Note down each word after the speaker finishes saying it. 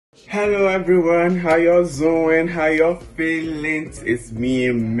Hello everyone, how y'all doing? How y'all feeling? It's me,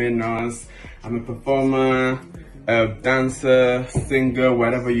 Minos. I'm a performer, a dancer, singer,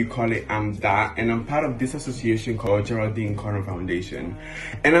 whatever you call it, I'm that. And I'm part of this association called Geraldine Corner Foundation.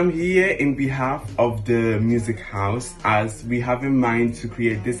 And I'm here in behalf of the Music House as we have in mind to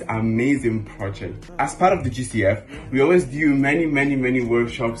create this amazing project. As part of the GCF, we always do many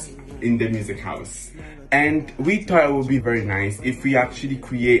workshops in the Music House. And we thought it would be very nice if we actually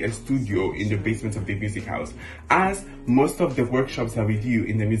create a studio in the basement of the Music House, as most of the workshops that we do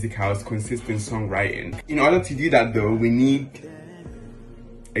in the Music House consist in songwriting. In order to do that though, we need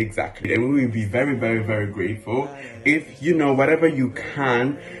exactly, and we will be very grateful if, you know, whatever you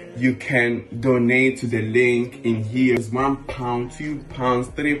can donate to the link in here. It's £1, £2,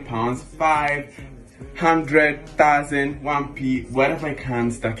 £3, £5, 100,000, 1p, whatever it can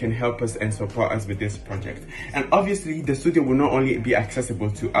that can help us and support us with this project. And obviously the studio will not only be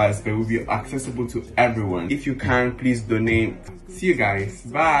accessible to us, but will be accessible to everyone. If you can, please donate. See you guys,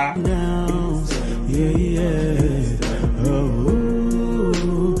 bye.